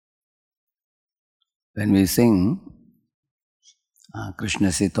when we sing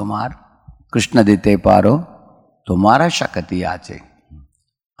Krishna se tomar, Krishna dite paro, tomara shakati ache.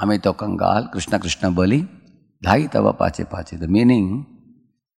 Amito kangal, Krishna Krishna bali, dhai tava pache pache. The meaning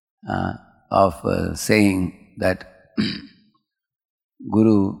of saying that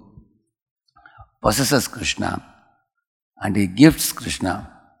Guru possesses Krishna and he gifts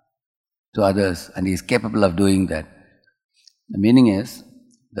Krishna to others and he is capable of doing that. The meaning is,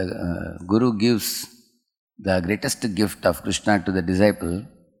 the Guru gives the greatest gift of Krishna to the disciple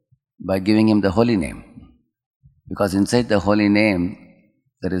by giving him the holy name. Because inside the holy name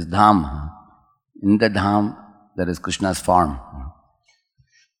there is Dham. In the Dham there is Krishna's form.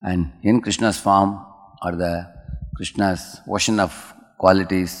 And in Krishna's form are the Krishna's ocean of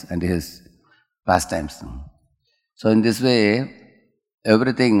qualities and his pastimes. So in this way,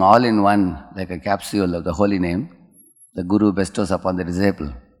 everything all in one, like a capsule of the holy name, the Guru bestows upon the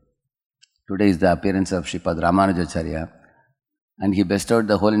disciple. Today is the appearance of Sripad Ramanujacharya, and he bestowed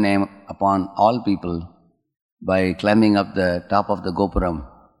the holy name upon all people by climbing up the top of the Gopuram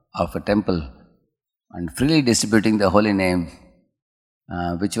of a temple and freely distributing the holy name,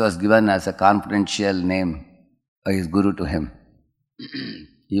 which was given as a confidential name by his Guru to him.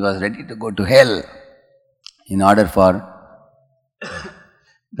 He was ready to go to hell in order for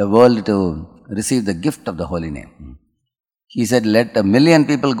the world to receive the gift of the holy name. He said, let 1 million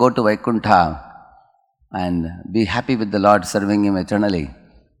people go to Vaikuntha and be happy with the Lord, serving Him eternally.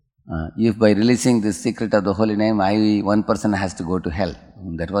 If by releasing this secret of the holy name, one person has to go to hell.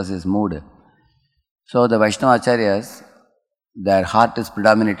 That was his mood. So the Vaishnava Acharyas, their heart is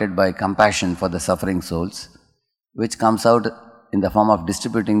predominated by compassion for the suffering souls, which comes out in the form of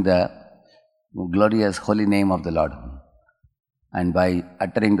distributing the glorious holy name of the Lord. And by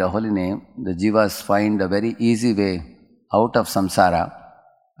uttering the holy name, the jivas find a very easy way out of samsara,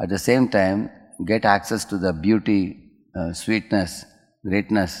 at the same time get access to the beauty, sweetness,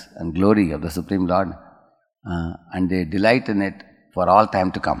 greatness and glory of the Supreme Lord, and they delight in it for all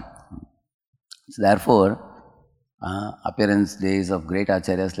time to come. So therefore, appearance days of great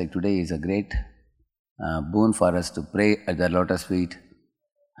acharyas like today is a great boon for us to pray at their lotus feet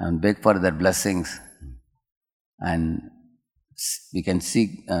and beg for their blessings, and we can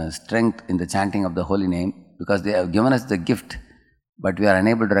seek strength in the chanting of the holy name, because they have given us the gift, but we are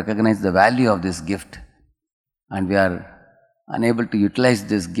unable to recognize the value of this gift, and we are unable to utilize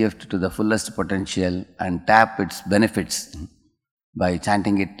this gift to the fullest potential and tap its benefits by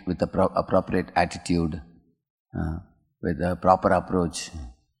chanting it with the appropriate attitude, with a proper approach.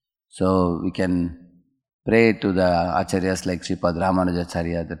 So we can pray to the acharyas like Sripad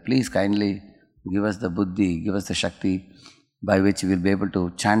Ramanujacharya that please kindly give us the buddhi, give us the shakti by which we will be able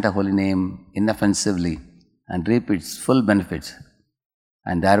to chant a holy name inoffensively and reap its full benefits,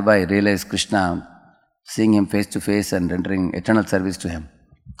 and thereby realize Krishna, seeing Him face to face and rendering eternal service to Him.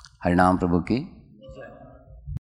 Harinam Prabhu ki